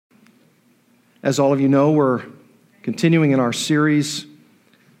As all of you know, we're continuing in our series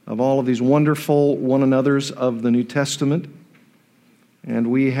of all of these wonderful one another's of the New Testament, and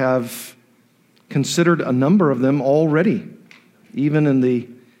we have considered a number of them already, even in the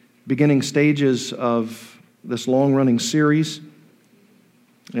beginning stages of this long-running series.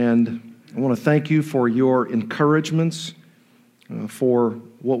 And I want to thank you for your encouragements, for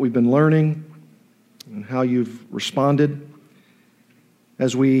what we've been learning and how you've responded.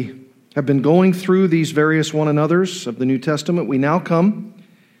 As we have been going through these various one another's of the New Testament, we now come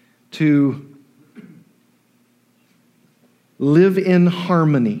to live in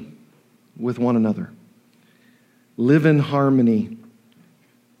harmony with one another. Live in harmony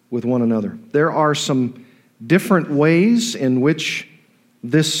with one another. There are some different ways in which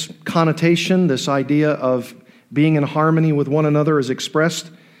this connotation, this idea of being in harmony with one another is expressed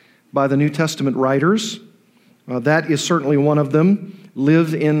by the New Testament writers. That is certainly one of them.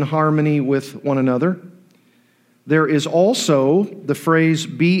 Live in harmony with one another. There is also the phrase,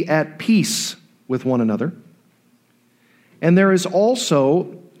 be at peace with one another. And there is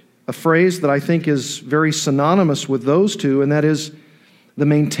also a phrase that I think is very synonymous with those two, and that is the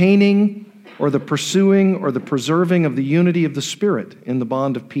maintaining or the pursuing or the preserving of the unity of the Spirit in the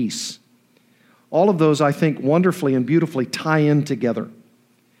bond of peace. All of those, I think, wonderfully and beautifully tie in together.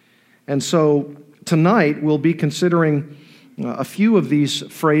 And so tonight we'll be considering a few of these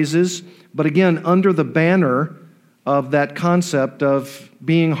phrases, but again, under the banner of that concept of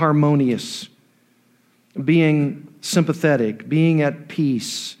being harmonious, being sympathetic, being at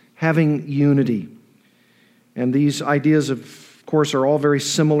peace, having unity. And these ideas, of course, are all very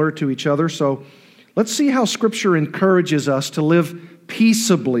similar to each other. So let's see how Scripture encourages us to live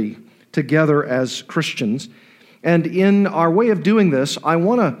peaceably together as Christians. And in our way of doing this, I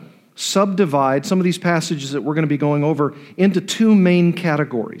want to subdivide some of these passages that we're going to be going over into two main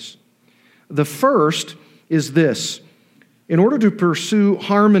categories. The first is this: in order to pursue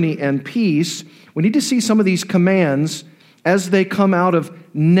harmony and peace, we need to see some of these commands as they come out of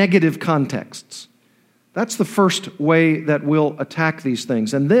negative contexts. That's the first way that we'll attack these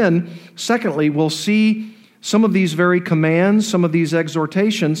things. And then, secondly, we'll see some of these very commands, some of these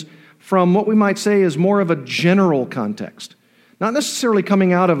exhortations from what we might say is more of a general context. Not necessarily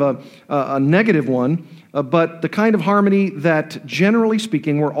coming out of a negative one, but the kind of harmony that, generally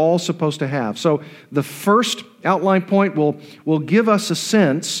speaking, we're all supposed to have. So the first outline point will give us a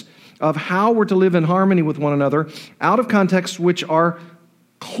sense of how we're to live in harmony with one another out of contexts which are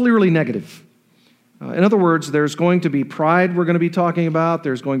clearly negative. In other words, there's going to be pride we're going to be talking about,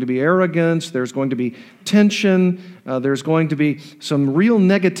 there's going to be arrogance, there's going to be tension, there's going to be some real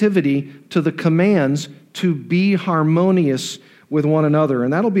negativity to the commands to be harmonious with one another.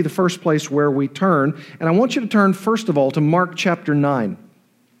 And that'll be the first place where we turn. And I want you to turn, first of all, to Mark chapter 9.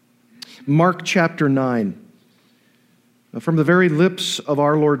 Mark chapter 9. From the very lips of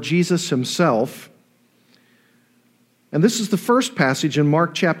our Lord Jesus himself. And this is the first passage in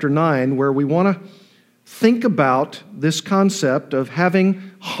Mark chapter 9 where we want to think about this concept of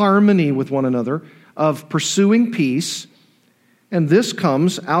having harmony with one another, of pursuing peace. And this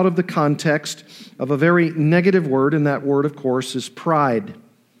comes out of the context of a very negative word, and that word, of course, is pride.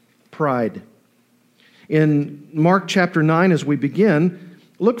 Pride. In Mark chapter 9, as we begin,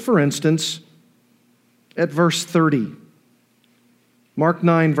 look, for instance, at verse 30. Mark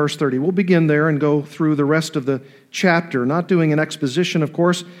 9, verse 30. We'll begin there and go through the rest of the chapter, not doing an exposition, of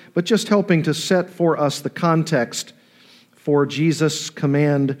course, but just helping to set for us the context for Jesus'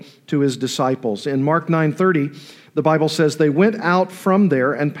 command to his disciples. In Mark 9:30, the Bible says, "They went out from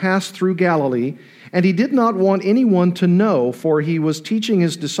there and passed through Galilee, and he did not want anyone to know, for he was teaching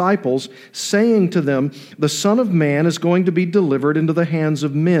his disciples, saying to them, 'The Son of Man is going to be delivered into the hands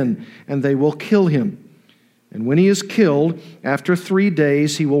of men, and they will kill him. And when he is killed, after 3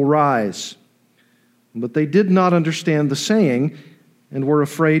 days he will rise.' But they did not understand the saying, and were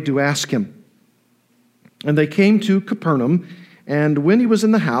afraid to ask him. And they came to Capernaum, and when he was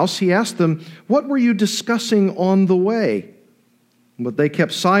in the house, he asked them, 'What were you discussing on the way?' But they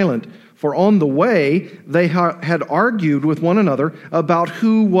kept silent, for on the way they had argued with one another about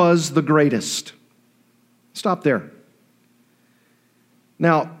who was the greatest." Stop there.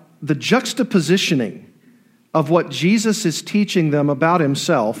 Now, the juxtapositioning of what Jesus is teaching them about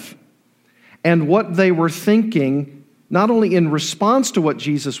himself and what they were thinking, not only in response to what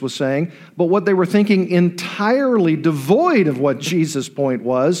Jesus was saying, but what they were thinking entirely devoid of what Jesus' point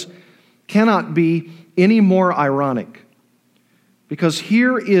was, cannot be any more ironic. Because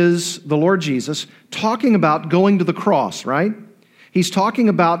here is the Lord Jesus talking about going to the cross, right? He's talking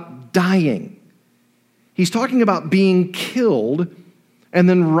about dying. He's talking about being killed and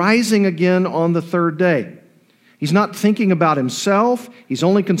then rising again on the third day. He's not thinking about himself. He's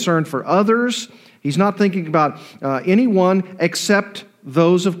only concerned for others. He's not thinking about anyone except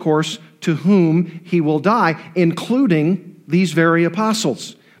those, of course, to whom he will die, including these very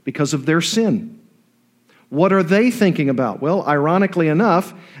apostles, because of their sin. What are they thinking about? Well, ironically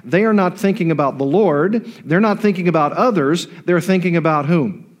enough, they are not thinking about the Lord. They're not thinking about others. They're thinking about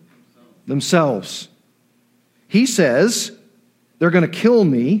whom? Themselves. He says, they're going to kill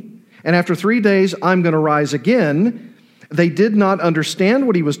me, and after 3 days, I'm going to rise again. They did not understand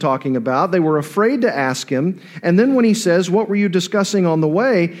what he was talking about. They were afraid to ask him. And then when he says, what were you discussing on the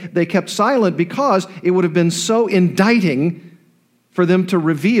way? They kept silent because it would have been so indicting for them to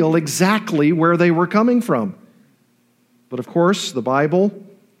reveal exactly where they were coming from. But of course, the Bible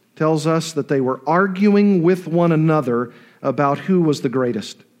tells us that they were arguing with one another about who was the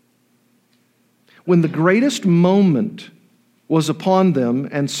greatest. When the greatest moment was upon them,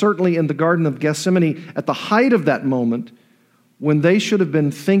 and certainly in the Garden of Gethsemane, at the height of that moment, when they should have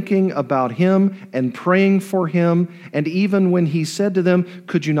been thinking about him and praying for him, and even when he said to them,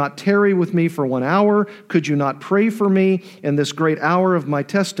 could you not tarry with me for 1 hour? Could you not pray for me in this great hour of my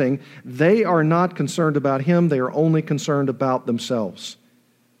testing? They are not concerned about him. They are only concerned about themselves.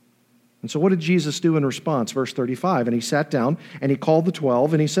 And so what did Jesus do in response? Verse 35, and he sat down and he called the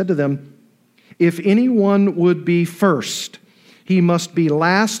 12 and he said to them, if anyone would be first, he must be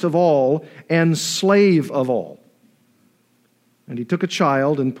last of all and slave of all. And he took a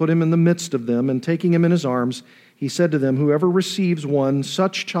child and put him in the midst of them, and taking him in his arms, he said to them, whoever receives one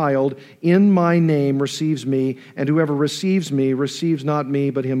such child in my name receives me, and whoever receives me receives not me,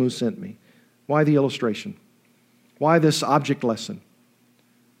 but him who sent me. Why the illustration? Why this object lesson?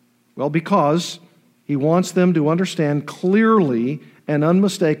 Well, because he wants them to understand clearly and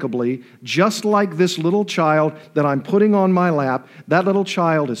unmistakably, just like this little child that I'm putting on my lap, that little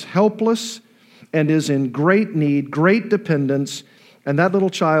child is helpless and is in great need, great dependence, and that little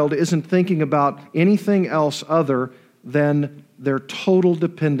child isn't thinking about anything else other than their total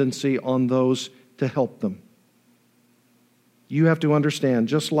dependency on those to help them. You have to understand,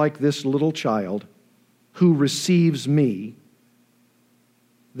 just like this little child who receives me,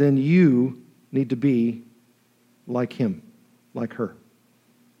 then you need to be like him, like her.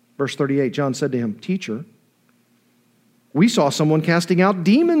 Verse 38, John said to him, teacher, we saw someone casting out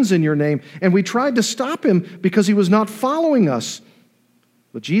demons in your name, and we tried to stop him because he was not following us.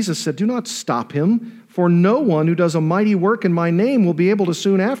 But Jesus said, do not stop him, for no one who does a mighty work in my name will be able to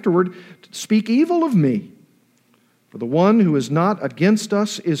soon afterward speak evil of me. For the one who is not against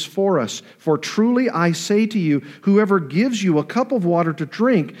us is for us. For truly I say to you, whoever gives you a cup of water to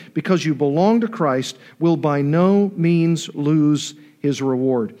drink because you belong to Christ will by no means lose his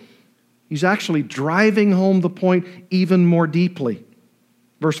reward. He's actually driving home the point even more deeply.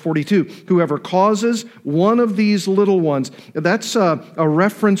 Verse 42, whoever causes one of these little ones, that's a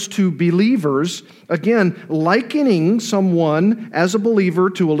reference to believers, again, likening someone as a believer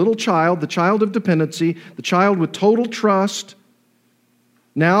to a little child, the child of dependency, the child with total trust.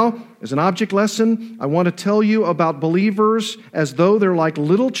 Now, as an object lesson, I want to tell you about believers as though they're like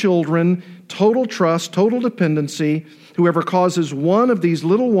little children, total trust, total dependency. Whoever causes one of these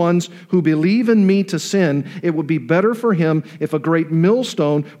little ones who believe in me to sin, it would be better for him if a great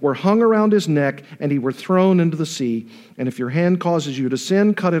millstone were hung around his neck and he were thrown into the sea. And if your hand causes you to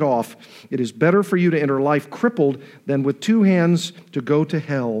sin, cut it off. It is better for you to enter life crippled than with 2 hands to go to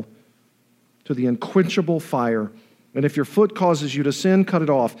hell, to the unquenchable fire. And if your foot causes you to sin, cut it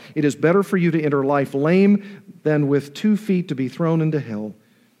off. It is better for you to enter life lame than with 2 feet to be thrown into hell.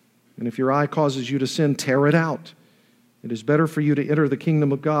 And if your eye causes you to sin, tear it out. It is better for you to enter the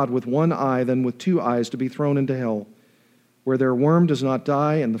kingdom of God with 1 eye than with 2 eyes to be thrown into hell, where their worm does not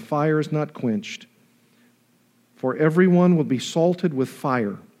die and the fire is not quenched. For everyone will be salted with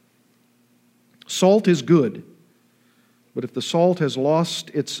fire. Salt is good, but if the salt has lost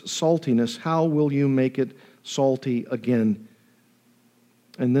its saltiness, how will you make it salty again?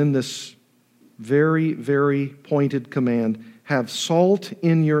 And then this very, very pointed command, have salt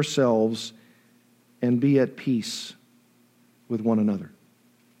in yourselves and be at peace with one another.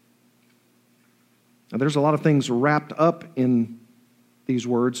 Now, there's a lot of things wrapped up in these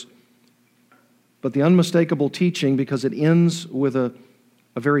words, but the unmistakable teaching, because it ends with a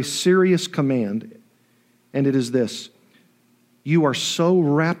very serious command, and it is this: you are so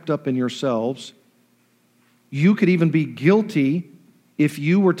wrapped up in yourselves, you could even be guilty if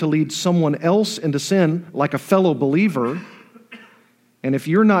you were to lead someone else into sin, like a fellow believer, and if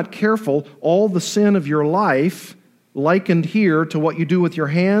you're not careful, all the sin of your life likened here to what you do with your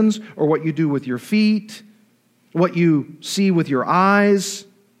hands or what you do with your feet, what you see with your eyes.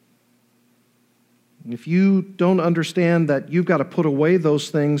 If you don't understand that you've got to put away those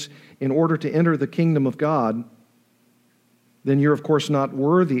things in order to enter the kingdom of God, then you're, of course, not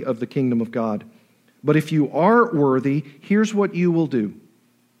worthy of the kingdom of God. But if you are worthy, here's what you will do.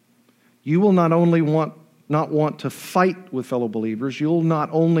 You will not only not want to fight with fellow believers, you'll not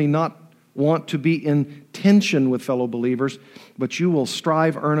only not want to be in tension with fellow believers, but you will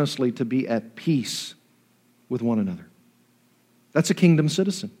strive earnestly to be at peace with one another. That's a kingdom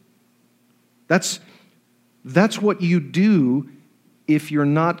citizen. That's what you do if you're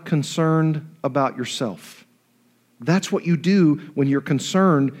not concerned about yourself. That's what you do when you're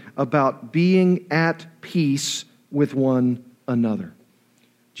concerned about being at peace with one another.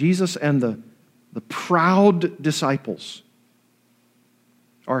 Jesus and the proud disciples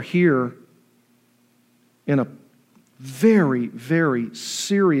are here in a very, very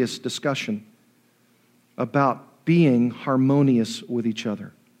serious discussion about being harmonious with each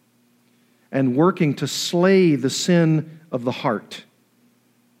other and working to slay the sin of the heart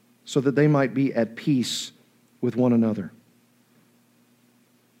so that they might be at peace with one another.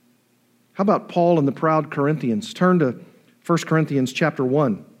 How about Paul and the proud Corinthians? Turn to 1 Corinthians chapter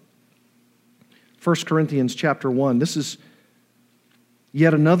 1. 1 Corinthians chapter 1. This is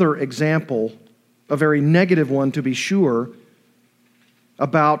yet another example, a very negative one to be sure,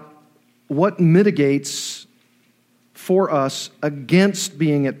 about what mitigates for us against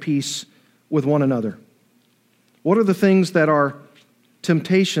being at peace with one another. What are the things that are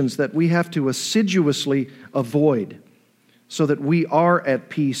temptations that we have to assiduously avoid so that we are at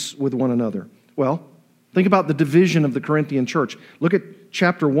peace with one another? Well, think about the division of the Corinthian church. Look at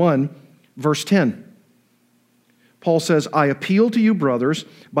chapter 1, verse 10. Paul says, I appeal to you, brothers,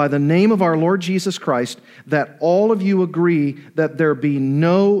 by the name of our Lord Jesus Christ, that all of you agree that there be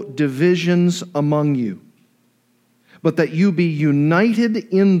no divisions among you, but that you be united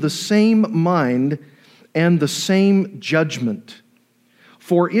in the same mind and the same judgment.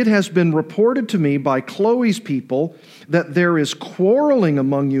 For it has been reported to me by Chloe's people that there is quarreling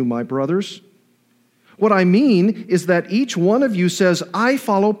among you, my brothers. What I mean is that each one of you says, I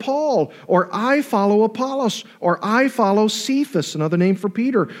follow Paul, or I follow Apollos, or I follow Cephas, another name for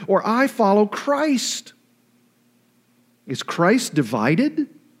Peter, or I follow Christ. Is Christ divided?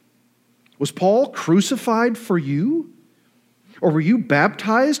 Was Paul crucified for you? Or were you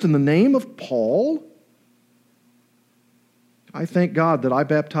baptized in the name of Paul? I thank God that I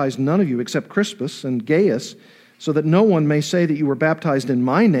baptized none of you except Crispus and Gaius, so that no one may say that you were baptized in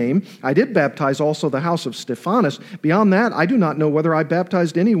my name. I did baptize also the house of Stephanas. Beyond that, I do not know whether I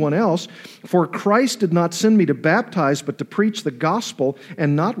baptized anyone else. For Christ did not send me to baptize, but to preach the gospel,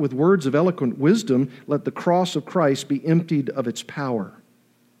 and not with words of eloquent wisdom. Let the cross of Christ be emptied of its power.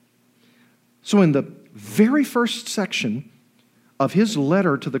 So in the very first section of his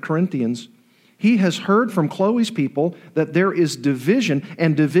letter to the Corinthians, he has heard from Chloe's people that there is division,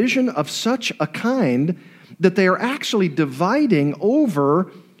 and division of such a kind that they are actually dividing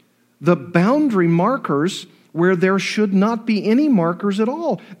over the boundary markers where there should not be any markers at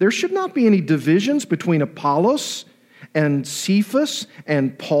all. There should not be any divisions between Apollos and Cephas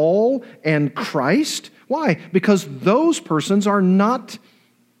and Paul and Christ. Why? Because those persons are not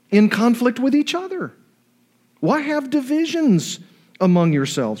in conflict with each other. Why have divisions among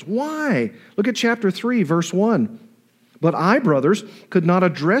yourselves? Why? Look at chapter 3, verse 1. But I, brothers, could not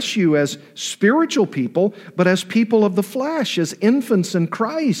address you as spiritual people, but as people of the flesh, as infants in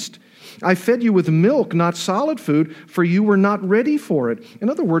Christ. I fed you with milk, not solid food, for you were not ready for it.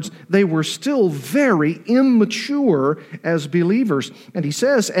 In other words, they were still very immature as believers. And he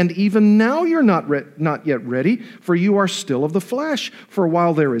says, and even now you're not yet ready, for you are still of the flesh. For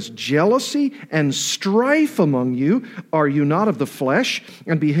while there is jealousy and strife among you, are you not of the flesh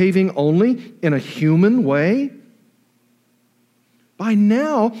and behaving only in a human way? By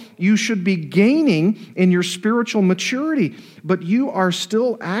now, you should be gaining in your spiritual maturity, but you are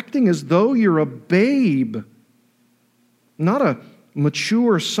still acting as though you're a babe, not a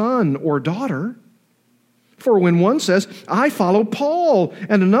mature son or daughter. For when one says, I follow Paul,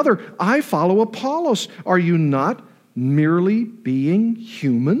 and another, I follow Apollos, are you not merely being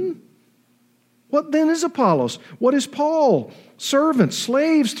human? What then is Apollos? What is Paul? Servants,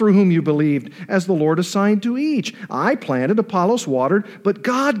 slaves through whom you believed, as the Lord assigned to each. I planted, Apollos watered, but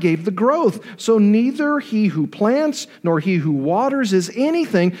God gave the growth. So neither he who plants nor he who waters is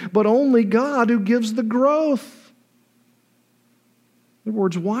anything, but only God who gives the growth. In other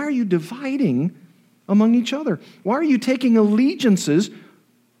words, why are you dividing among each other? Why are you taking allegiances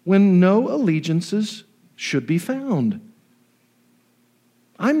when no allegiances should be found?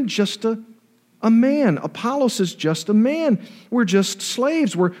 I'm just a a man. Apollos is just a man. We're just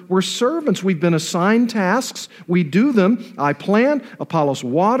slaves. We're servants. We've been assigned tasks. We do them. I plant, Apollos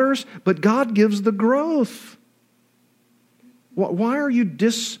waters, but God gives the growth. Why are you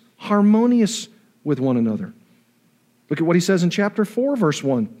disharmonious with one another? Look at what he says in chapter 4, verse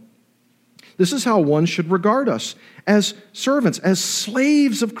 1. This is how one should regard us, as servants, as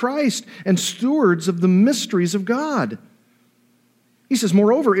slaves of Christ, and stewards of the mysteries of God. He says,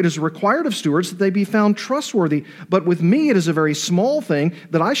 moreover, it is required of stewards that they be found trustworthy. But with me it is a very small thing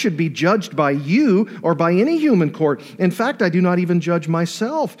that I should be judged by you or by any human court. In fact, I do not even judge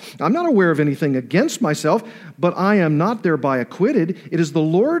myself. I'm not aware of anything against myself, but I am not thereby acquitted. It is the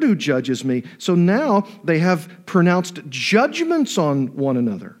Lord who judges me. So now they have pronounced judgments on one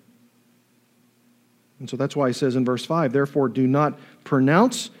another. And so that's why he says in verse 5, therefore do not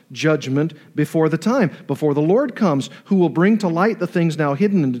pronounce judgment before the time, before the Lord comes, who will bring to light the things now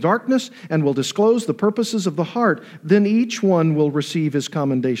hidden in the darkness and will disclose the purposes of the heart. Then each one will receive his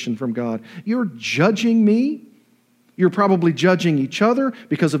commendation from God. You're judging me. You're probably judging each other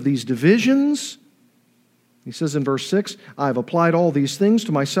because of these divisions. He says in verse 6, I have applied all these things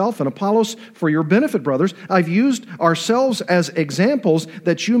to myself and Apollos for your benefit, brothers. I've used ourselves as examples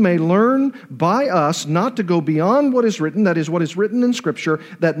that you may learn by us not to go beyond what is written, that is, what is written in Scripture,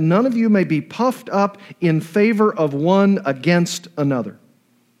 that none of you may be puffed up in favor of one against another.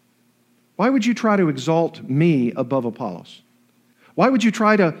 Why would you try to exalt me above Apollos? Why would you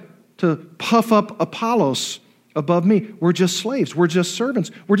try to puff up Apollos above me? We're just slaves. We're just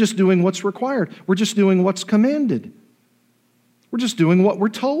servants. We're just doing what's required. We're just doing what's commanded. We're just doing what we're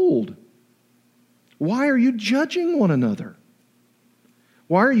told. Why are you judging one another?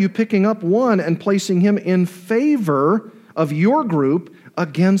 Why are you picking up one and placing him in favor of your group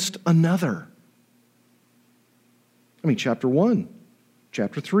against another? I mean, chapter 1,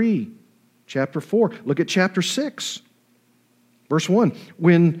 chapter 3, chapter 4. Look at chapter 6, verse 1.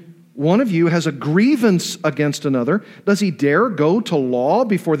 When one of you has a grievance against another, does he dare go to law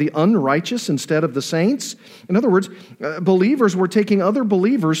before the unrighteous instead of the saints? In other words, believers were taking other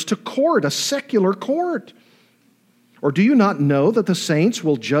believers to court, a secular court. Or do you not know that the saints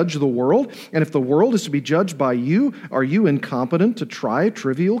will judge the world? And if the world is to be judged by you, are you incompetent to try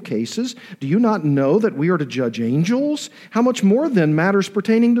trivial cases? Do you not know that we are to judge angels? How much more then matters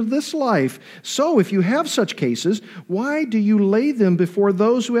pertaining to this life? So if you have such cases, why do you lay them before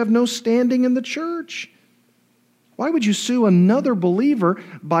those who have no standing in the church? Why would you sue another believer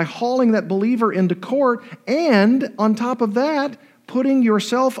by hauling that believer into court and, on top of that, putting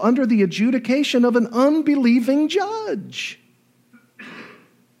yourself under the adjudication of an unbelieving judge?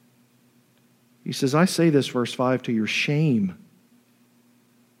 He says, I say this, verse 5, to your shame.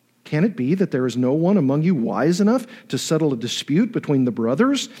 Can it be that there is no one among you wise enough to settle a dispute between the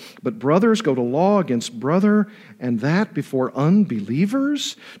brothers? But brothers go to law against brother, and that before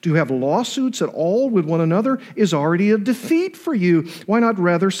unbelievers? To have lawsuits at all with one another is already a defeat for you. Why not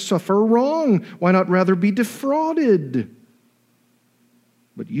rather suffer wrong? Why not rather be defrauded?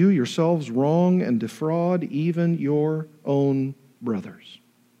 But you yourselves wrong and defraud even your own brothers.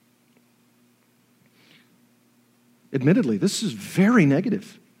 Admittedly, this is very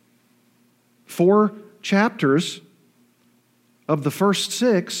negative. 4 chapters of the first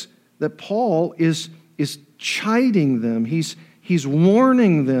 6 that Paul is chiding them. He's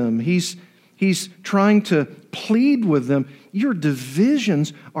warning them. He's trying to plead with them. Your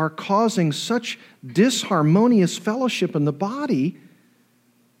divisions are causing such disharmonious fellowship in the body.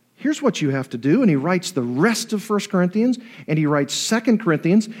 Here's what you have to do. And he writes the rest of 1 Corinthians, and he writes 2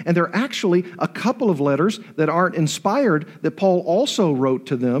 Corinthians, and there are actually a couple of letters that aren't inspired that Paul also wrote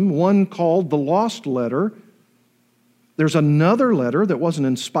to them, one called the Lost Letter. There's another letter that wasn't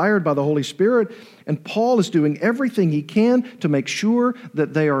inspired by the Holy Spirit, and Paul is doing everything he can to make sure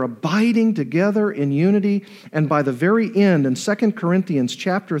that they are abiding together in unity. And by the very end, in 2 Corinthians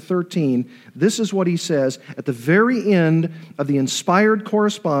chapter 13, this is what he says at the very end of the inspired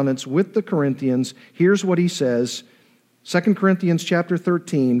correspondence with the Corinthians. Here's what he says, 2 Corinthians chapter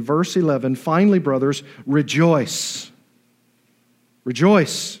 13, verse 11, finally, brothers, rejoice.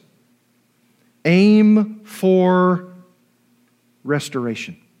 Rejoice. Aim for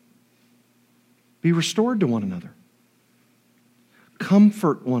restoration. Be restored to one another.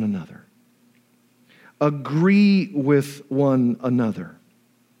 Comfort one another. Agree with one another.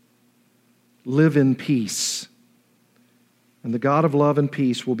 Live in peace. And the God of love and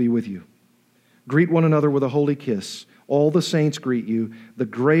peace will be with you. Greet one another with a holy kiss. All the saints greet you. The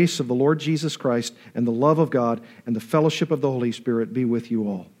grace of the Lord Jesus Christ and the love of God and the fellowship of the Holy Spirit be with you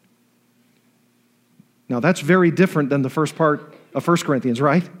all. Now that's very different than the first part of 1 Corinthians,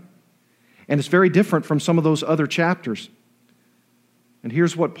 right? And it's very different from some of those other chapters. And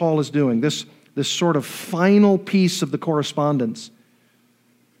here's what Paul is doing, this sort of final piece of the correspondence.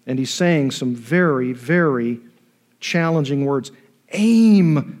 And he's saying some very, very challenging words.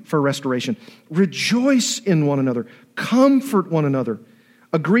 Aim for restoration. Rejoice in one another. Comfort one another.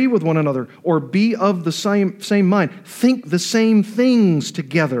 Agree with one another. Or be of the same mind. Think the same things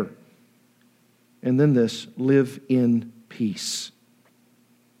together. And then this, live in peace.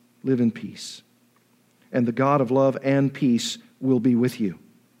 Live in peace. And the God of love and peace will be with you.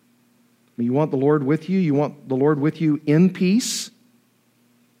 You want the Lord with you? You want the Lord with you in peace?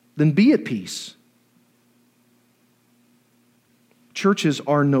 Then be at peace. Churches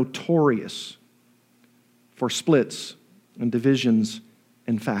are notorious for splits and divisions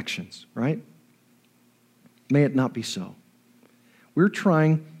and factions, right? May it not be so. We're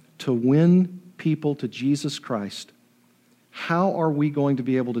trying to win people to Jesus Christ. How are we going to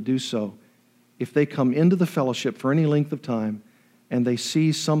be able to do so if they come into the fellowship for any length of time and they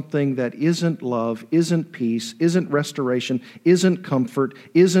see something that isn't love, isn't peace, isn't restoration, isn't comfort,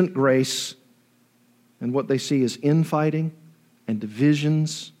 isn't grace, and what they see is infighting and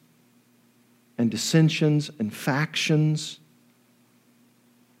divisions and dissensions and factions?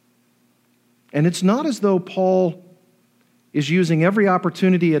 And it's not as though Paul is using every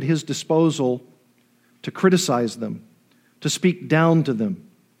opportunity at his disposal to criticize them, to speak down to them,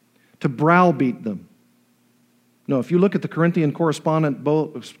 to browbeat them. No, if you look at the Corinthian correspondence,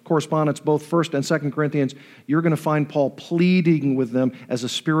 both 1st and 2nd Corinthians, you're going to find Paul pleading with them as a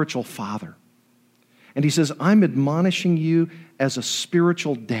spiritual father. And he says, I'm admonishing you as a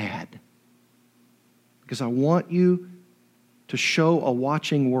spiritual dad because I want you to show a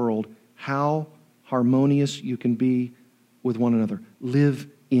watching world how harmonious you can be with one another. Live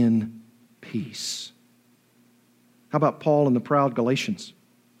in peace. How about Paul and the proud Galatians?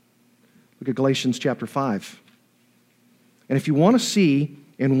 Look at Galatians chapter 5. And if you want to see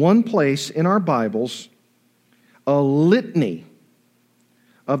in one place in our Bibles a litany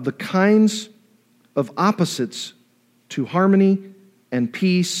of the kinds of opposites to harmony and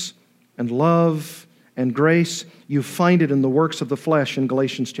peace and love and grace, you find it in the works of the flesh in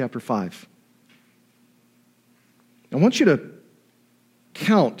Galatians chapter 5. I want you to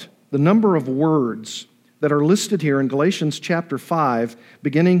count the number of words that are listed here in Galatians chapter 5,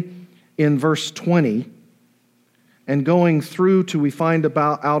 beginning in verse 20, and going through to we find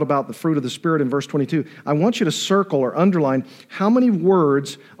out about the fruit of the Spirit in verse 22. I want you to circle or underline how many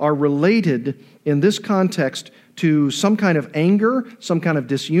words are related in this context to some kind of anger, some kind of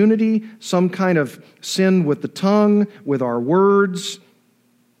disunity, some kind of sin with the tongue, with our words.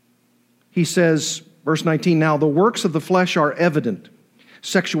 He says, verse 19, now the works of the flesh are evident: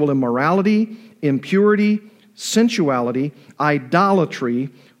 sexual immorality, impurity, sensuality, idolatry,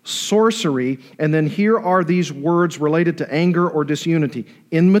 sorcery, and then here are these words related to anger or disunity: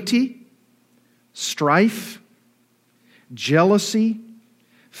 enmity, strife, jealousy,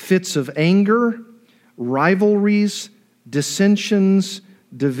 fits of anger, rivalries, dissensions,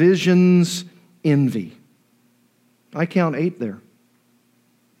 divisions, envy. I count 8 there.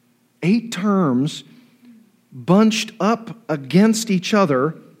 8 terms bunched up against each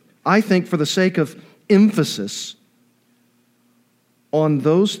other, I think for the sake of emphasis on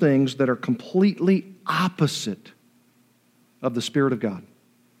those things that are completely opposite of the Spirit of God,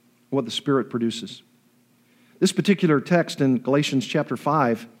 what the Spirit produces. This particular text in Galatians chapter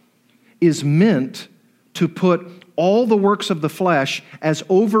 5 is meant to put all the works of the flesh as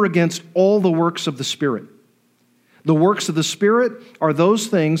over against all the works of the Spirit. The works of the Spirit are those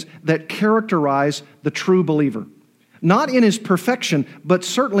things that characterize the true believer. Not in his perfection, but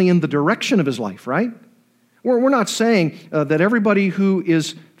certainly in the direction of his life, right? We're not saying that everybody who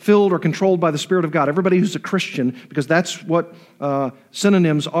is filled or controlled by the Spirit of God, everybody who's a Christian, because that's what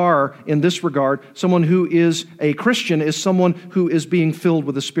synonyms are in this regard. Someone who is a Christian is someone who is being filled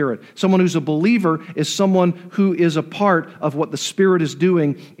with the Spirit. Someone who's a believer is someone who is a part of what the Spirit is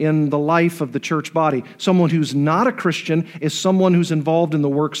doing in the life of the church body. Someone who's not a Christian is someone who's involved in the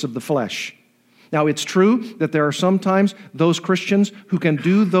works of the flesh. Now, it's true that there are sometimes those Christians who can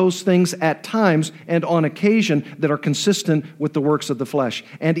do those things at times and on occasion that are consistent with the works of the flesh.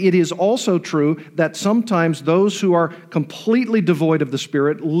 And it is also true that sometimes those who are completely devoid of the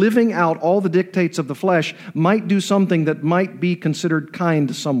Spirit, living out all the dictates of the flesh, might do something that might be considered kind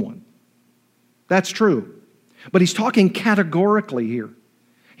to someone. That's true. But he's talking categorically here.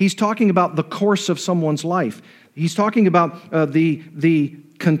 He's talking about the course of someone's life. He's talking about the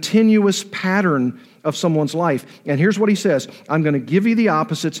continuous pattern of someone's life. And here's what he says: I'm going to give you the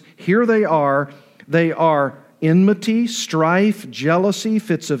opposites. Here they are. They are enmity, strife, jealousy,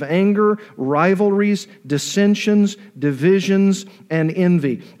 fits of anger, rivalries, dissensions, divisions, and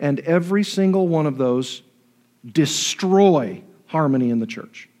envy. And every single one of those destroy harmony in the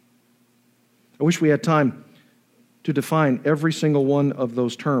church. I wish we had time to define every single one of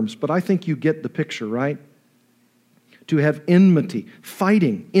those terms, but I think you get the picture, right? To have enmity,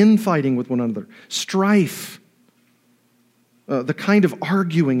 infighting with one another, strife, the kind of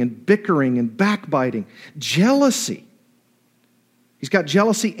arguing and bickering and backbiting, jealousy. He's got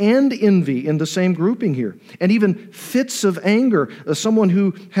jealousy and envy in the same grouping here. And even fits of anger, someone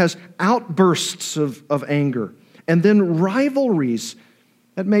who has outbursts of anger. And then rivalries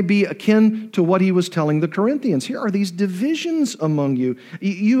that may be akin to what he was telling the Corinthians. Here are these divisions among you.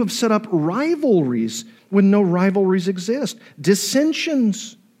 You have set up rivalries when no rivalries exist.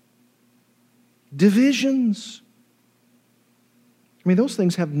 Dissensions, divisions. I mean, those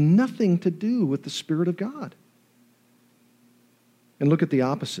things have nothing to do with the Spirit of God. And look at the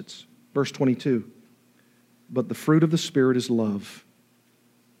opposites. Verse 22. But the fruit of the Spirit is love,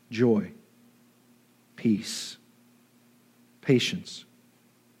 joy, peace, patience,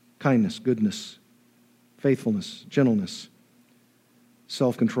 kindness, goodness, faithfulness, gentleness,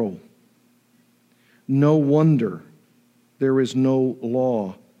 self-control. No wonder there is no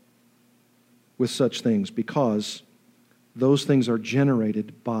law with such things, because those things are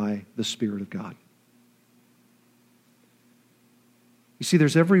generated by the Spirit of God. You see,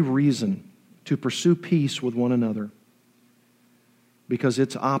 there's every reason to pursue peace with one another, because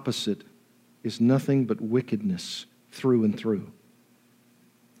its opposite is nothing but wickedness through and through.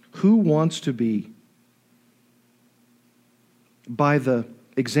 Who wants to be, by the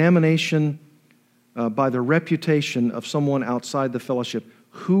examination, by the reputation of someone outside the fellowship,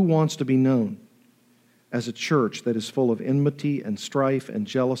 who wants to be known as a church that is full of enmity and strife and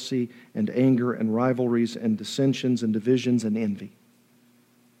jealousy and anger and rivalries and dissensions and divisions and envy?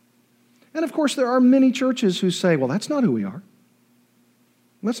 And of course, there are many churches who say, well, that's not who we are.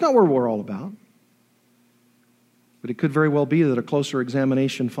 That's not what we're all about. But it could very well be that a closer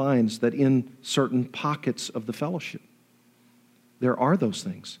examination finds that in certain pockets of the fellowship, there are those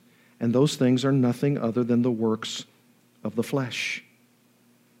things. And those things are nothing other than the works of the flesh.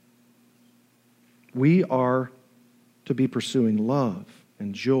 We are to be pursuing love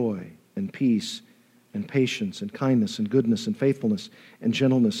and joy and peace and patience and kindness and goodness and faithfulness and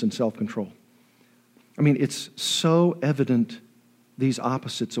gentleness and self-control. I mean, it's so evident, these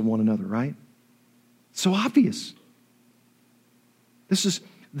opposites of one another, right? So obvious.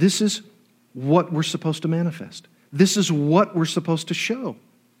 This is what we're supposed to manifest. This is what we're supposed to show.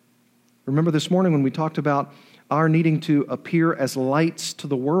 Remember this morning when we talked about our needing to appear as lights to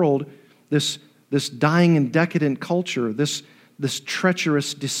the world, this dying and decadent culture, this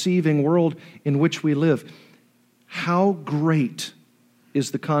treacherous, deceiving world in which we live. How great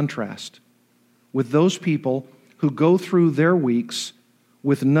is the contrast with those people who go through their weeks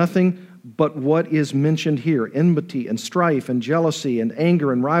with nothing but what is mentioned here: enmity and strife and jealousy and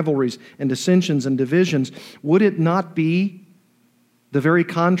anger and rivalries and dissensions and divisions. Would it not be the very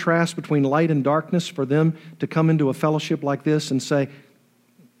contrast between light and darkness for them to come into a fellowship like this and say,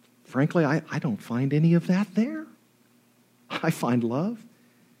 frankly, I don't find any of that there. I find love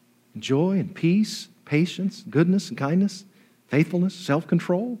and joy and peace, patience, goodness and kindness, faithfulness,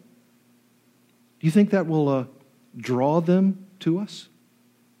 self-control. Do you think that will draw them to us?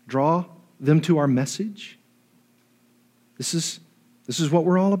 Draw them to our message? This is what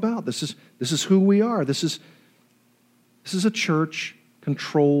we're all about. This is who we are. This is a church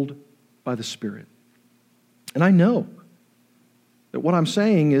controlled by the Spirit. And I know that what I'm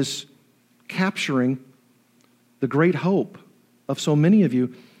saying is capturing the great hope of so many of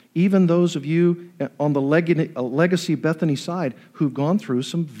you, even those of you on the Legacy Bethany side who've gone through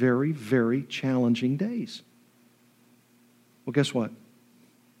some very, very challenging days. Well, guess what?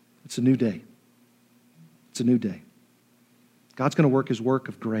 It's a new day. It's a new day. God's going to work His work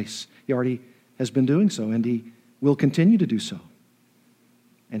of grace. He already has been doing so, and He will continue to do so.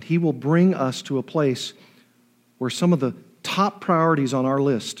 And He will bring us to a place where some of the top priorities on our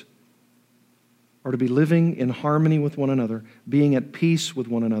list are to be living in harmony with one another, being at peace with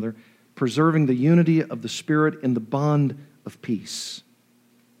one another, preserving the unity of the Spirit in the bond of peace.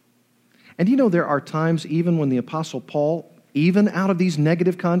 And you know, there are times even when the Apostle Paul, even out of these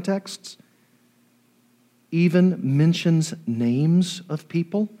negative contexts, even mentions names of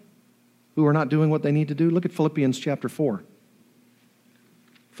people who are not doing what they need to do. Look at Philippians chapter 4.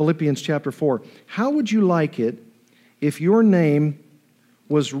 Philippians chapter 4. How would you like it if your name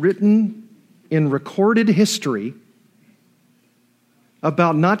was written in recorded history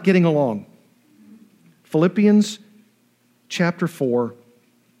about not getting along? Philippians chapter 4.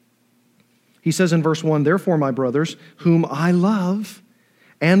 He says in verse 1, "Therefore, my brothers, whom I love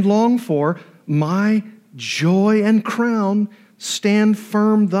and long for, my joy and crown, stand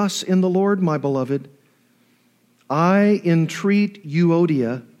firm thus in the Lord, my beloved. I entreat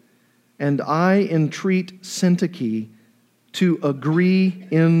Euodia and I entreat Syntyche to agree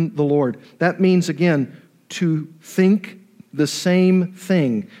in the Lord." That means, again, to think the same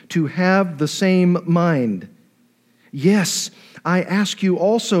thing, to have the same mind. "Yes, I ask you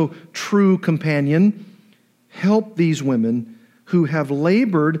also, true companion, help these women who have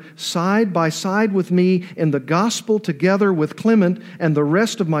labored side by side with me in the gospel together with Clement and the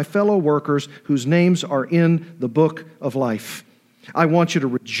rest of my fellow workers whose names are in the book of life. I want you to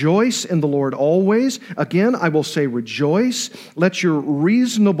rejoice in the Lord always. Again, I will say rejoice. Let your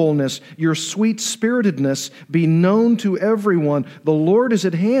reasonableness, your sweet-spiritedness be known to everyone. The Lord is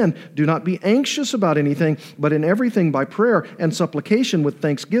at hand. Do not be anxious about anything, but in everything by prayer and supplication with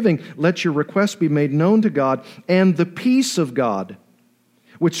thanksgiving, let your requests be made known to God, and the peace of God,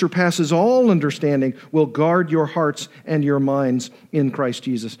 which surpasses all understanding, will guard your hearts and your minds in Christ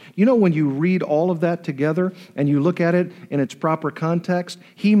Jesus. You know, when you read all of that together and you look at it in its proper context,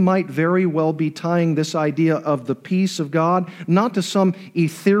 he might very well be tying this idea of the peace of God, not to some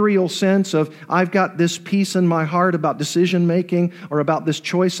ethereal sense of, I've got this peace in my heart about decision making or about this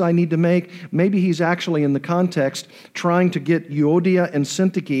choice I need to make. Maybe he's actually in the context trying to get Euodia and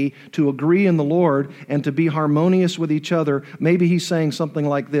Syntyche to agree in the Lord and to be harmonious with each other. Maybe he's saying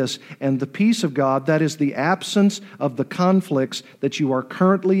something like this, and the peace of God, that is the absence of the conflicts that you are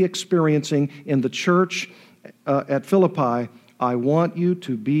currently experiencing in the church at Philippi, I want you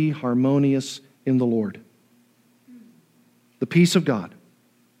to be harmonious in the Lord. The peace of God.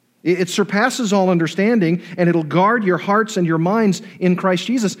 It surpasses all understanding, and it'll guard your hearts and your minds in Christ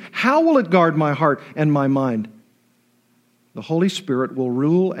Jesus. How will it guard my heart and my mind? The Holy Spirit will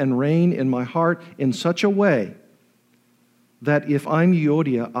rule and reign in my heart in such a way that if I'm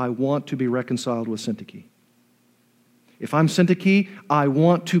Euodia, I want to be reconciled with Syntyche. If I'm Syntyche, I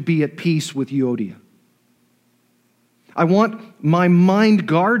want to be at peace with Euodia. I want my mind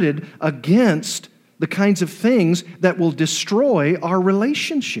guarded against the kinds of things that will destroy our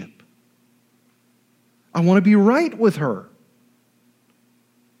relationship. I want to be right with her.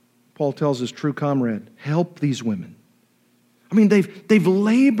 Paul tells his true comrade, help these women. I mean, they've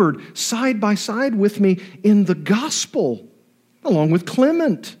labored side by side with me in the gospel, along with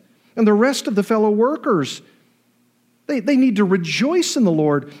Clement and the rest of the fellow workers. They need to rejoice in the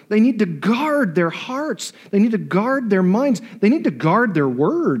Lord. They need to guard their hearts. They need to guard their minds. They need to guard their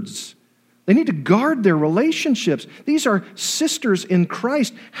words. They need to guard their relationships. These are sisters in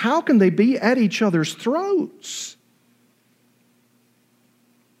Christ. How can they be at each other's throats?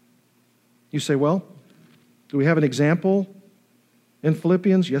 You say, well, do we have an example in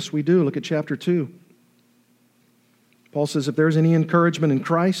Philippians? Yes, we do. Look at chapter 2. Paul says, if there's any encouragement in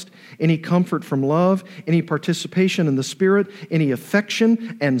Christ, any comfort from love, any participation in the Spirit, any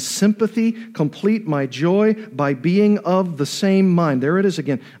affection and sympathy, complete my joy by being of the same mind. There it is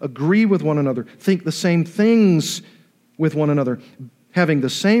again. Agree with one another. Think the same things with one another. Having the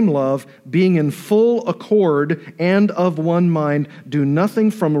same love, being in full accord and of one mind. Do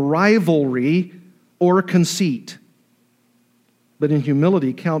nothing from rivalry or conceit, but in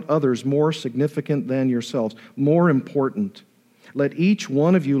humility count others more significant than yourselves, more important. Let each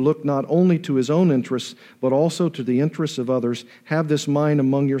one of you look not only to his own interests, but also to the interests of others. Have this mind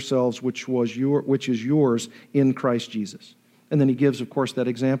among yourselves, which is yours in Christ Jesus. And then he gives, of course, that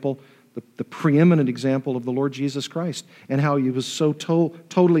example, the preeminent example of the Lord Jesus Christ, and how he was so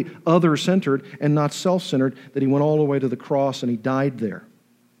totally other-centered and not self-centered that he went all the way to the cross and he died there.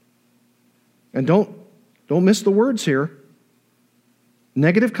 And don't miss the words here.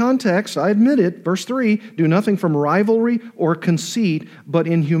 Negative context, I admit it. Verse 3, do nothing from rivalry or conceit, but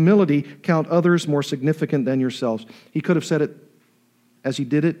in humility count others more significant than yourselves. He could have said it as he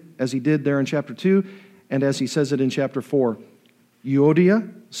did there in chapter 2, and as he says it in chapter 4.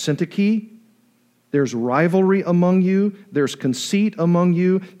 Euodia, Syntyche, there's rivalry among you, there's conceit among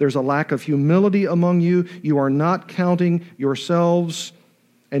you, there's a lack of humility among you. You are not counting yourselves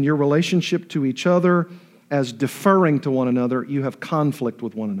and your relationship to each other as deferring to one another. You have conflict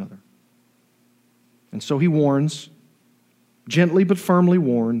with one another. And so he warns, gently but firmly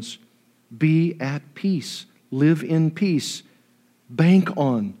warns, be at peace, live in peace, bank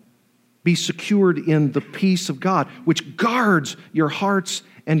on, be secured in the peace of God, which guards your hearts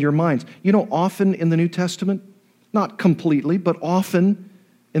and your minds. You know, often in the New Testament, not completely, but often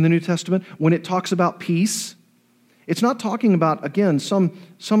in the New Testament, when it talks about peace, It's not talking about, again,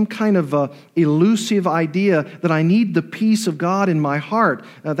 some kind of elusive idea that I need the peace of God in my heart.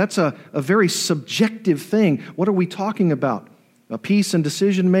 That's a very subjective thing. What are we talking about? Peace in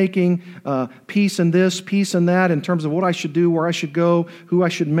decision-making, peace in this, peace in that, in terms of what I should do, where I should go, who I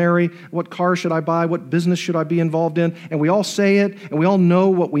should marry, what car should I buy, what business should I be involved in. And we all say it, and we all know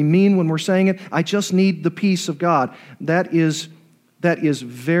what we mean when we're saying it. I just need the peace of God. That is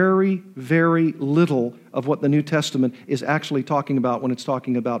very, very little of what the New Testament is actually talking about when it's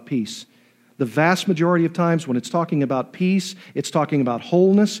talking about peace. The vast majority of times when it's talking about peace, it's talking about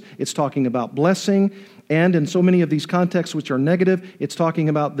wholeness, it's talking about blessing, and in so many of these contexts which are negative, it's talking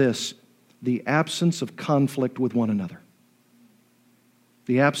about this, the absence of conflict with one another.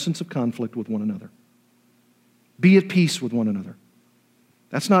 The absence of conflict with one another. Be at peace with one another.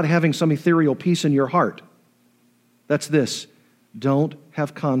 That's not having some ethereal peace in your heart. That's this. Don't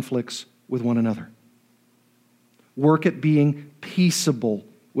have conflicts with one another. Work at being peaceable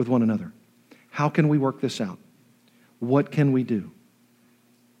with one another. How can we work this out? What can we do?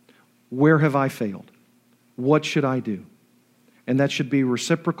 Where have I failed? What should I do? And that should be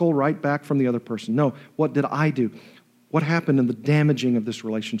reciprocal right back from the other person. No, what did I do? What happened in the damaging of this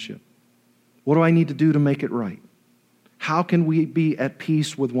relationship? What do I need to do to make it right? How can we be at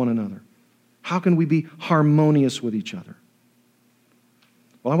peace with one another? How can we be harmonious with each other?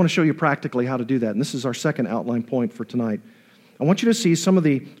 Well, I want to show you practically how to do that. And this is our second outline point for tonight. I want you to see some of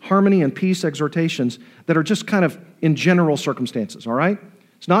the harmony and peace exhortations that are just kind of in general circumstances, all right?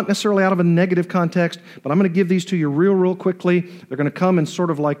 It's not necessarily out of a negative context, but I'm going to give these to you real quickly. They're going to come in sort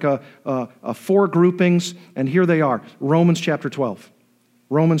of like a four groupings, and here they are. Romans chapter 12.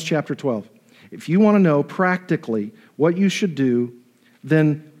 Romans chapter 12. If you want to know practically what you should do,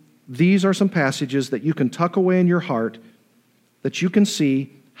 then these are some passages that you can tuck away in your heart that you can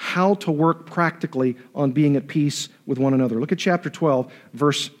see how to work practically on being at peace with one another. Look at chapter 12,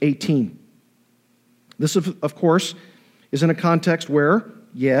 verse 18. This, of course, is in a context where,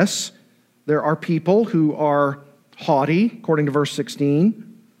 yes, there are people who are haughty, according to verse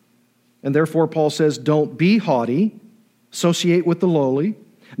 16, and therefore Paul says, don't be haughty, associate with the lowly,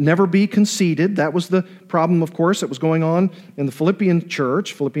 never be conceited. That was the problem, of course, that was going on in the Philippian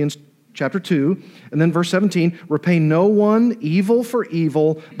church, Philippians chapter 2, and then verse 17, repay no one evil for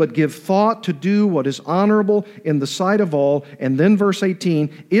evil, but give thought to do what is honorable in the sight of all. And then verse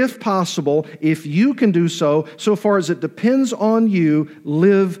 18, if possible, if you can do so, so far as it depends on you,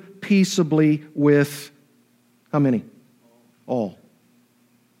 live peaceably with, how many? All.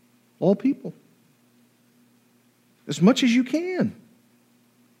 All people. As much as you can.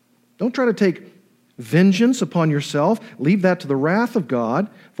 Don't try to take vengeance upon yourself. Leave that to the wrath of God.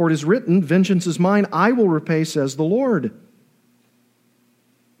 For it is written, vengeance is mine, I will repay, says the Lord.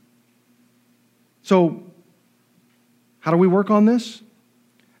 So, how do we work on this?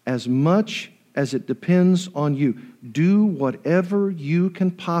 As much as it depends on you. Do whatever you can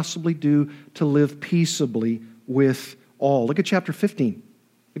possibly do to live peaceably with all. Look at chapter 15.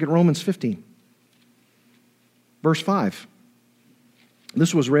 Look at Romans 15. Verse 5.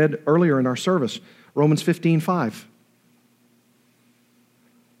 This was read earlier in our service. Romans 15:5.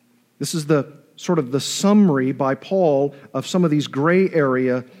 This is the sort of the summary by Paul of some of these gray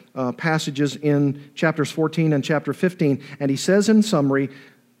area passages in chapters 14 and chapter 15. And he says in summary,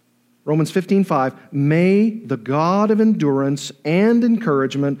 Romans 15:5, may the God of endurance and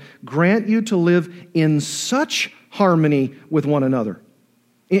encouragement grant you to live in such harmony with one another.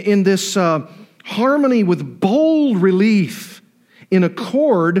 In this harmony with bold relief, in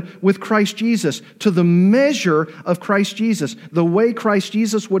accord with Christ Jesus, to the measure of Christ Jesus, the way Christ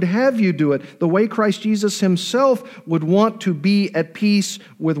Jesus would have you do it, the way Christ Jesus himself would want to be at peace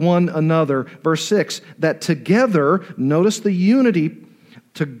with one another. Verse 6, that together, notice the unity,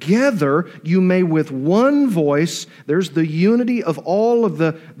 together you may with one voice, there's the unity of all of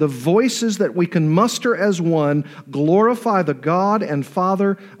the voices that we can muster as one, glorify the God and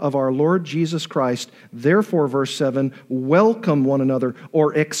Father of our Lord Jesus Christ. Therefore, verse 7, welcome one another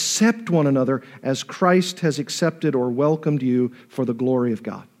or accept one another as Christ has accepted or welcomed you for the glory of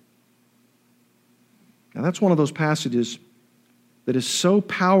God. Now that's one of those passages that is so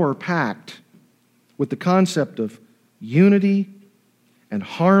power-packed with the concept of unity and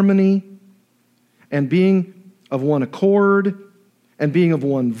harmony, and being of one accord, and being of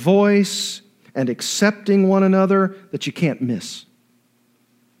one voice, and accepting one another, that you can't miss.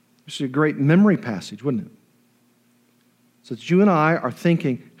 This is a great memory passage, wouldn't it? So that you and I are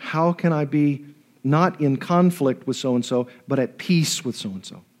thinking, how can I be not in conflict with so-and-so, but at peace with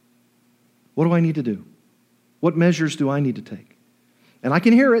so-and-so? What do I need to do? What measures do I need to take? And I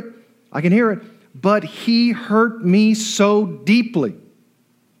can hear it. but he hurt me so deeply.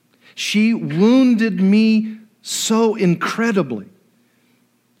 She wounded me so incredibly.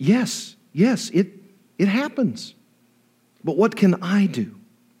 Yes, it happens. But what can I do?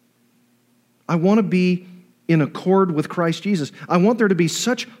 I want to be in accord with Christ Jesus. I want there to be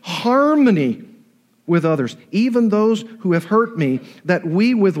such harmony with others, even those who have hurt me, that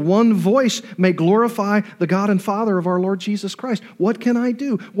we with one voice may glorify the God and Father of our Lord Jesus Christ. What can I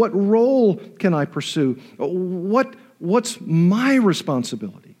do? What role can I pursue? What's my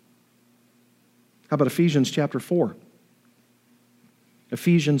responsibility? How about Ephesians chapter 4?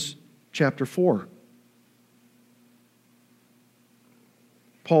 Ephesians chapter 4.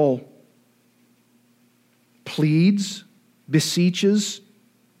 Paul pleads, beseeches,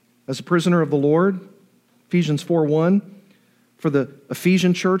 as a prisoner of the Lord, Ephesians 4:1, for the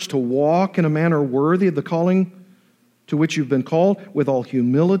Ephesian church to walk in a manner worthy of the calling to which you've been called, with all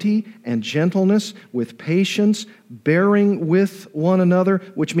humility and gentleness, with patience, bearing with one another,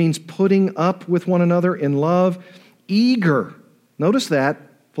 which means putting up with one another in love, eager. Notice that,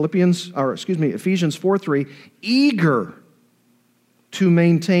 Ephesians 4:3, eager to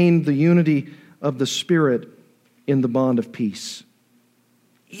maintain the unity of the Spirit in the bond of peace.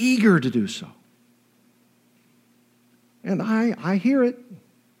 Eager to do so. And I hear it.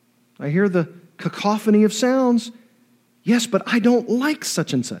 I hear the cacophony of sounds. Yes, but I don't like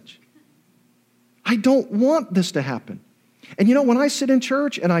such and such. I don't want this to happen. And you know, when I sit in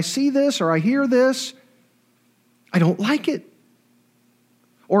church and I see this or I hear this, I don't like it.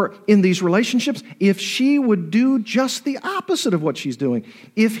 Or in these relationships, if she would do just the opposite of what she's doing,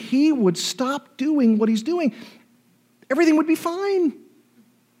 if he would stop doing what he's doing, everything would be fine.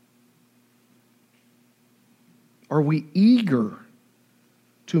 Are we eager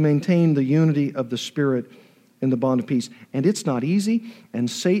to maintain the unity of the Spirit in the bond of peace? And it's not easy, and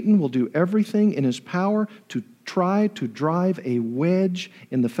Satan will do everything in his power to try to drive a wedge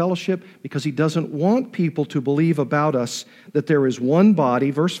in the fellowship, because he doesn't want people to believe about us that there is one body,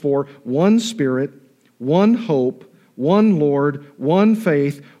 verse 4, one Spirit, one hope, one Lord, one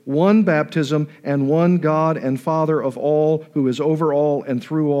faith, one baptism, and one God and Father of all, who is over all and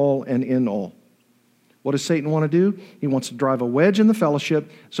through all and in all. What does Satan want to do? He wants to drive a wedge in the fellowship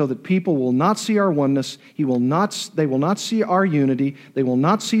so that people will not see our oneness. They will not see our unity. They will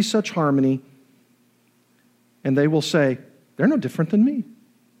not see such harmony. And they will say, they're no different than me.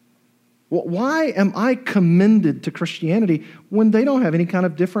 Well, why am I commended to Christianity when they don't have any kind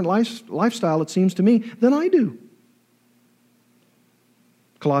of different lifestyle, it seems to me, than I do?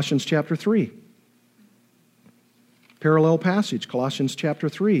 Colossians chapter 3. Parallel passage, Colossians chapter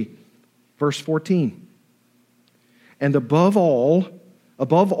 3, verse 14. And above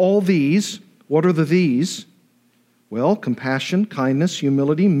all these, what are the these? Well, compassion, kindness,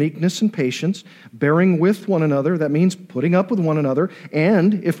 humility, meekness, and patience, bearing with one another. That means putting up with one another.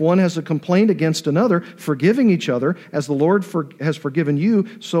 And if one has a complaint against another, forgiving each other, as the Lord has forgiven you,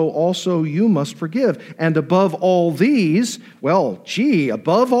 so also you must forgive. And above all these,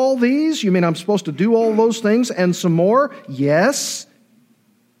 above all these? You mean I'm supposed to do all those things and some more? Yes.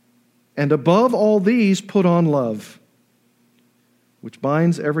 And above all these, put on love, which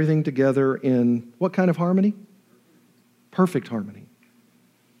binds everything together in what kind of harmony? Perfect harmony.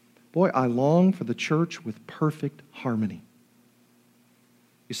 Boy, I long for the church with perfect harmony.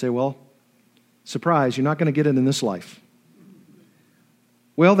 You say, well, surprise, you're not going to get it in this life.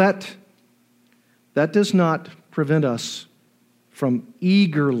 Well, that does not prevent us from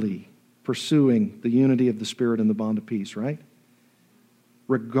eagerly pursuing the unity of the Spirit and the bond of peace, right?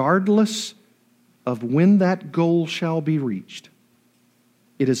 Regardless of when that goal shall be reached,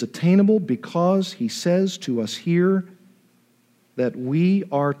 it is attainable because he says to us here that we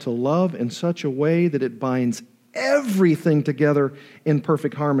are to love in such a way that it binds everything together in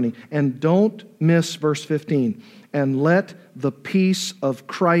perfect harmony. And don't miss verse 15. And let the peace of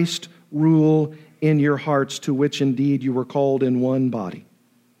Christ rule in your hearts, to which indeed you were called in one body.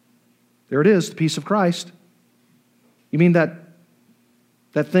 There it is, the peace of Christ. You mean that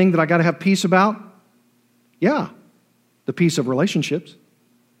thing that I got to have peace about? Yeah, the peace of relationships.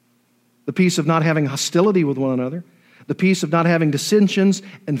 The peace of not having hostility with one another. The peace of not having dissensions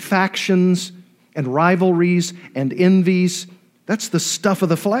and factions and rivalries and envies. That's the stuff of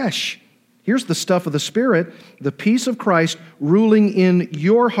the flesh. Here's the stuff of the Spirit. The peace of Christ ruling in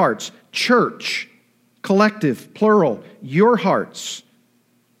your hearts. Church, collective, plural, your hearts.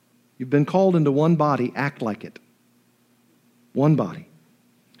 You've been called into one body. Act like it. One body.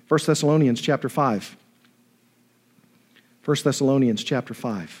 1 Thessalonians chapter 5. 1 Thessalonians chapter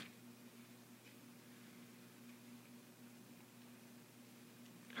 5.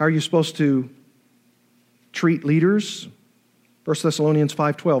 How are you supposed to treat leaders. 1 Thessalonians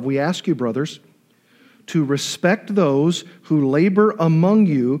 5:12, we ask you, brothers, to respect those who labor among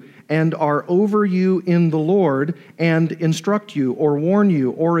you and are over you in the Lord and instruct you or warn you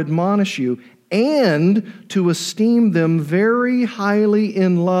or admonish you, and to esteem them very highly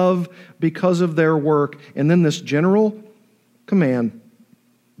in love because of their work. And then this general command,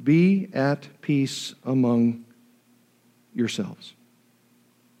 be at peace among yourselves.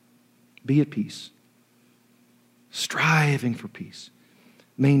 Be at peace. Striving for peace.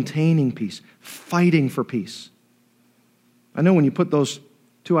 Maintaining peace. Fighting for peace. I know when you put those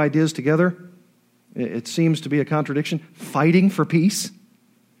two ideas together, it seems to be a contradiction. Fighting for peace?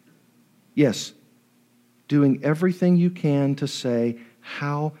 Yes. Doing everything you can to say,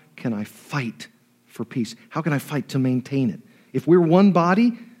 how can I fight for peace? How can I fight to maintain it? If we're one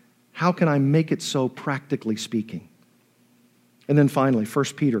body, how can I make it so, practically speaking? And then finally, 1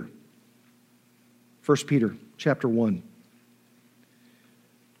 Peter. 1 Peter chapter 1.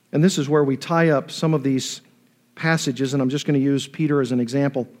 And this is where we tie up some of these passages, and I'm just going to use Peter as an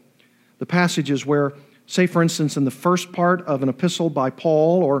example. The passages where, say for instance, in the first part of an epistle by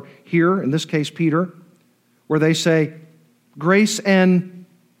Paul, or here, in this case Peter, where they say, grace and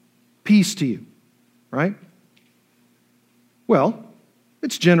peace to you, right? Well,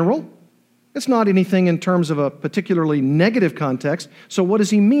 it's general. It's not anything in terms of a particularly negative context. So what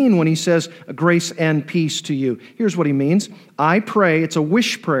does he mean when he says grace and peace to you? Here's what he means. I pray, it's a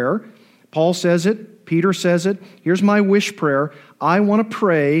wish prayer. Paul says it, Peter says it. Here's my wish prayer. I want to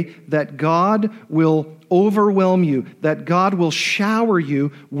pray that God will overwhelm you, that God will shower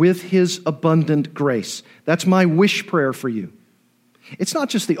you with His abundant grace. That's my wish prayer for you. It's not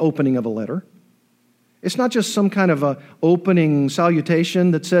just the opening of a letter. It's not just some kind of a opening salutation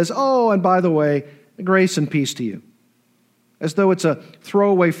that says, oh, and by the way, grace and peace to you. As though it's a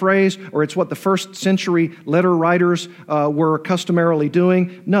throwaway phrase or it's what the first century letter writers were customarily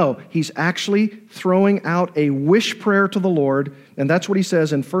doing. No, he's actually throwing out a wish prayer to the Lord, and that's what he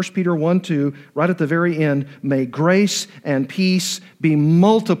says in 1 Peter 1:2, right at the very end, may grace and peace be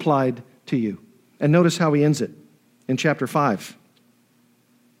multiplied to you. And notice how he ends it in chapter 5.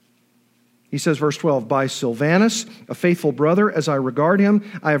 He says, verse 12, by Silvanus, a faithful brother, as I regard him,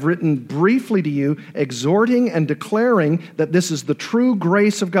 I have written briefly to you, exhorting and declaring that this is the true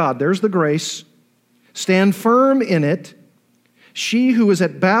grace of God. There's the grace. Stand firm in it. She who is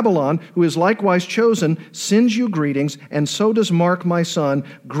at Babylon, who is likewise chosen, sends you greetings, and so does Mark, my son.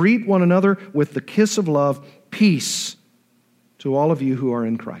 Greet one another with the kiss of love. Peace to all of you who are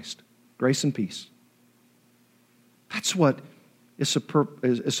in Christ. Grace and peace. That's what is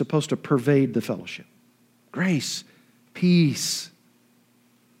supposed to pervade the fellowship. Grace, peace,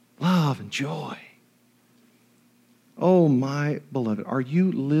 love, and joy. Oh, my beloved, are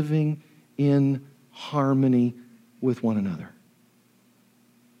you living in harmony with one another?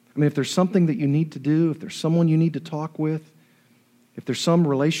 I mean, if there's something that you need to do, if there's someone you need to talk with, if there's some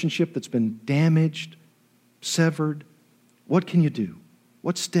relationship that's been damaged, severed, what can you do?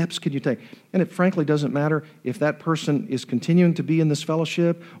 What steps can you take? And it frankly doesn't matter if that person is continuing to be in this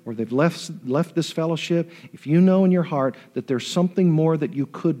fellowship or they've left this fellowship. If you know in your heart that there's something more that you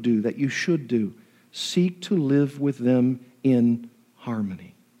could do, that you should do, seek to live with them in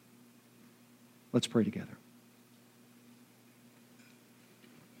harmony. Let's pray together.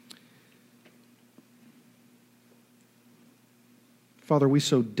 Father, we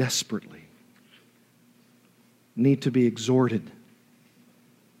so desperately need to be exhorted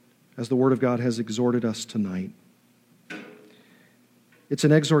as the Word of God has exhorted us tonight. It's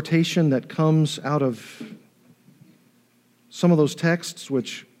an exhortation that comes out of some of those texts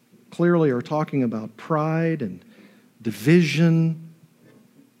which clearly are talking about pride and division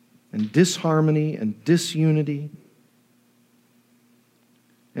and disharmony and disunity.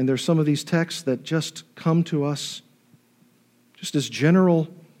 And there's some of these texts that just come to us just as general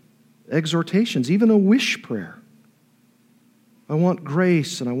exhortations, even a wish prayer. I want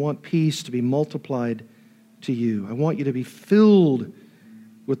grace and I want peace to be multiplied to you. I want you to be filled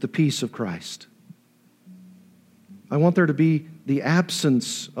with the peace of Christ. I want there to be the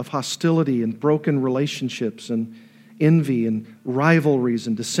absence of hostility and broken relationships and envy and rivalries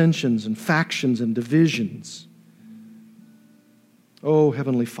and dissensions and factions and divisions. Oh,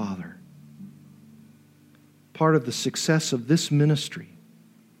 Heavenly Father, part of the success of this ministry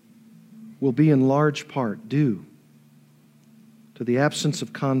will be in large part due to the absence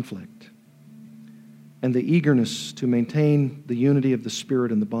of conflict and the eagerness to maintain the unity of the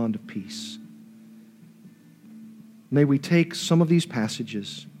Spirit and the bond of peace. May we take some of these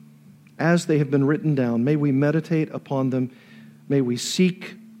passages as they have been written down. May we meditate upon them. May we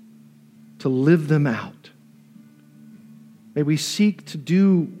seek to live them out May we seek to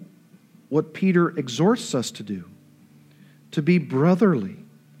do what Peter exhorts us to do, to be brotherly,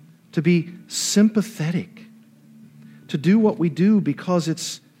 to be sympathetic, to do what we do because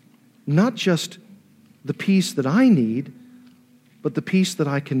it's not just the peace that I need, but the peace that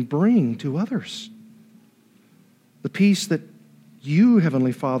I can bring to others. The peace that you,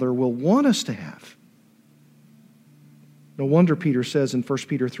 Heavenly Father, will want us to have. No wonder Peter says in 1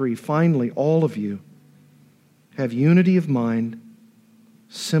 Peter 3, finally, all of you have unity of mind,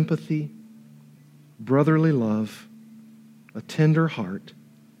 sympathy, brotherly love, a tender heart,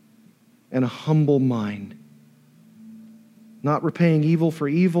 and a humble mind. Not repaying evil for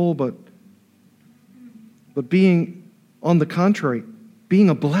evil, but being, on the contrary, being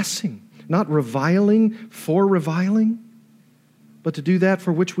a blessing. Not reviling for reviling, but to do that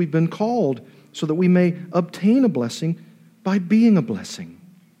for which we've been called, so that we may obtain a blessing by being a blessing.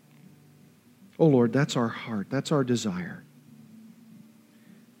 Oh Lord, that's our heart, that's our desire.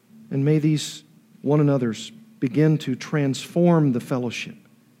 And may these one another's begin to transform the fellowship.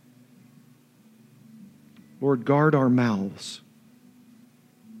 Lord, guard our mouths.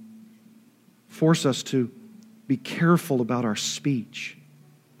 Force us to be careful about our speech,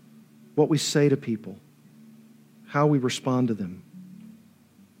 what we say to people, how we respond to them.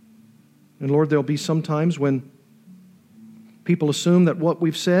 And Lord, there'll be some times when people assume that what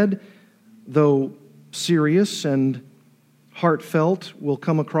we've said, though serious and heartfelt, will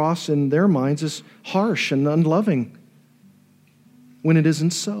come across in their minds as harsh and unloving, when it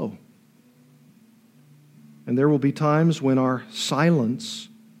isn't so. And there will be times when our silence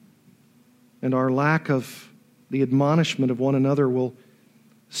and our lack of the admonishment of one another will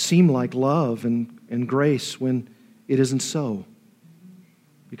seem like love and grace when it isn't so.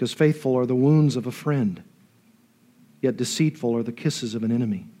 Because faithful are the wounds of a friend, yet deceitful are the kisses of an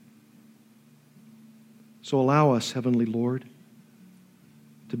enemy. So allow us, Heavenly Lord,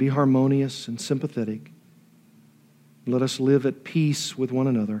 to be harmonious and sympathetic. Let us live at peace with one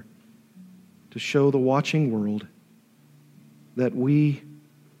another, to show the watching world that we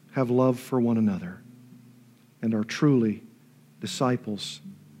have love for one another and are truly disciples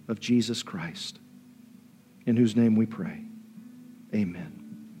of Jesus Christ, in whose name we pray. Amen.